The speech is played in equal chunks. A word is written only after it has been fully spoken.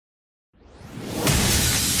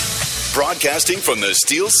Broadcasting from the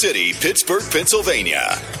Steel City, Pittsburgh,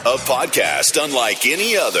 Pennsylvania. A podcast unlike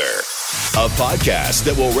any other. A podcast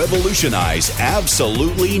that will revolutionize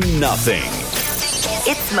absolutely nothing.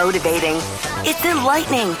 It's motivating. It's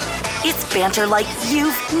enlightening. It's banter like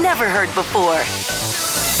you've never heard before.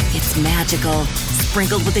 It's magical,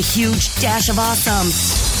 sprinkled with a huge dash of awesome.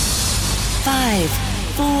 5,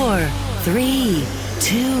 4, 3,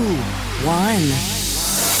 2, 1.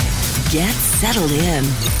 Get settled in.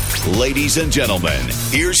 Ladies and gentlemen,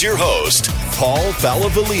 here's your host, Paul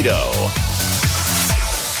Falavolito.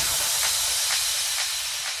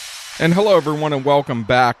 And hello, everyone, and welcome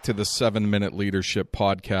back to the 7-Minute Leadership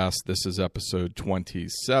Podcast. This is episode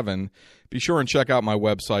 27. Be sure and check out my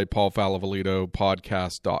website,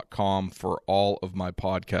 paulfalavolitopodcast.com, for all of my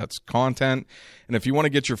podcast content. And if you want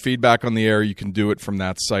to get your feedback on the air, you can do it from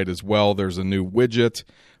that site as well. There's a new widget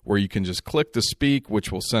where you can just click to speak,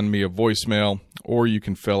 which will send me a voicemail, or you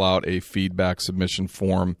can fill out a feedback submission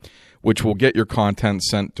form, which will get your content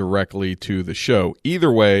sent directly to the show.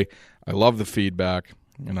 Either way, I love the feedback,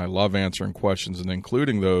 and I love answering questions and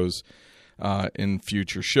including those in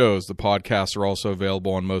future shows. The podcasts are also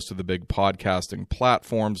available on most of the big podcasting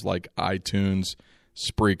platforms like iTunes,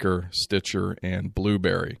 Spreaker, Stitcher, and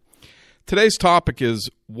Blueberry. Today's topic is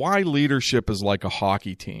why leadership is like a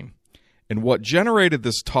hockey team. And what generated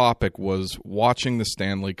this topic was watching the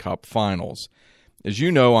Stanley Cup Finals. As you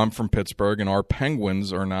know, I'm from Pittsburgh, and our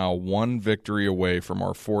Penguins are now one victory away from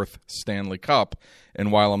our 4th Stanley Cup.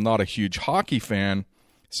 And while I'm not a huge hockey fan,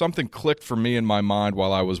 something clicked for me in my mind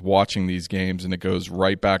while I was watching these games, and it goes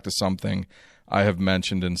right back to something I have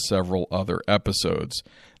mentioned in several other episodes.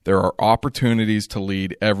 There are opportunities to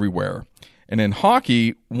lead everywhere. And in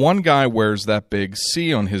hockey, one guy wears that big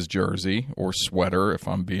C on his jersey, or sweater, if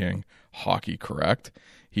I'm being hockey correct.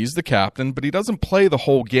 He's the captain, but he doesn't play the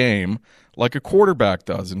whole game like a quarterback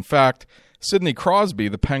does. In fact, Sidney Crosby,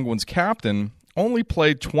 the Penguins captain, only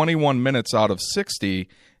played 21 minutes out of 60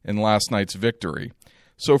 in last night's victory.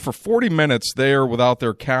 So for 40 minutes, they are without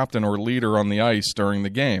their captain or leader on the ice during the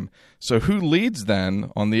game. So who leads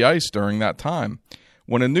then on the ice during that time?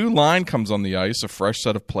 When a new line comes on the ice, a fresh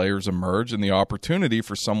set of players emerge, and the opportunity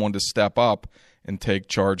for someone to step up and take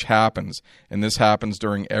charge happens. And this happens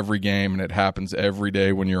during every game, and it happens every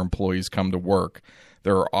day when your employees come to work.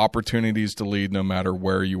 There are opportunities to lead no matter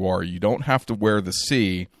where you are. You don't have to wear the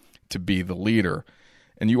C to be the leader.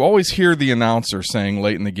 And you always hear the announcer saying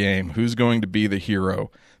late in the game, who's going to be the hero?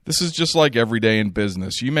 This is just like every day in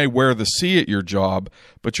business. You may wear the C at your job,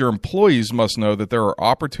 but your employees must know that there are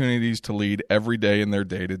opportunities to lead every day in their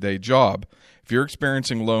day-to-day job. If you're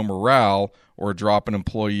experiencing low morale or a drop in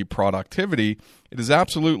employee productivity, it is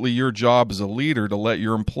absolutely your job as a leader to let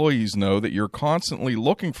your employees know that you're constantly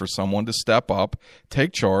looking for someone to step up,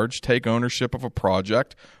 take charge, take ownership of a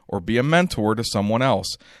project, or be a mentor to someone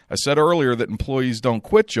else. I said earlier that employees don't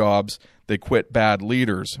quit jobs, they quit bad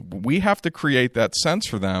leaders. We have to create that sense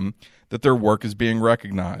for them that their work is being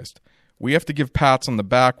recognized. We have to give pats on the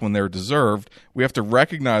back when they're deserved. We have to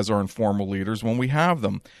recognize our informal leaders when we have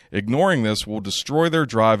them. Ignoring this will destroy their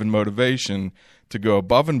drive and motivation to go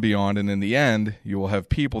above and beyond, and in the end, you will have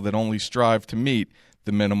people that only strive to meet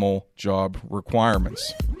the minimal job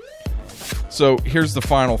requirements. So here's the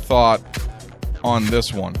final thought on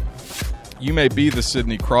this one. You may be the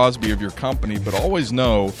Sidney Crosby of your company, but always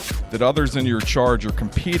know that others in your charge are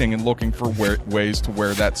competing and looking for ways to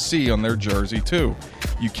wear that C on their jersey too.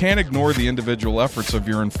 You can't ignore the individual efforts of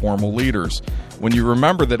your informal leaders. When you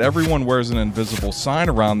remember that everyone wears an invisible sign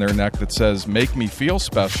around their neck that says, "Make me feel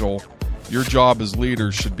special," your job as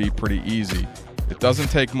leaders should be pretty easy. It doesn't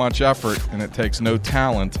take much effort, and it takes no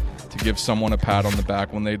talent to give someone a pat on the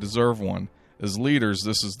back when they deserve one. As leaders,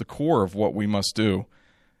 this is the core of what we must do.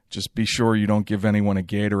 Just be sure you don't give anyone a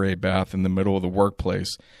Gatorade bath in the middle of the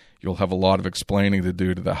workplace. You'll have a lot of explaining to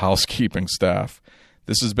do to the housekeeping staff.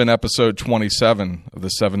 This has been episode 27 of the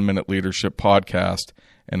 7-Minute Leadership Podcast,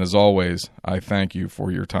 and as always, I thank you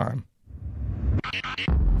for your time.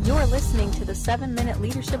 You're listening to the 7-Minute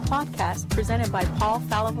Leadership Podcast presented by Paul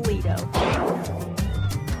Falavolito.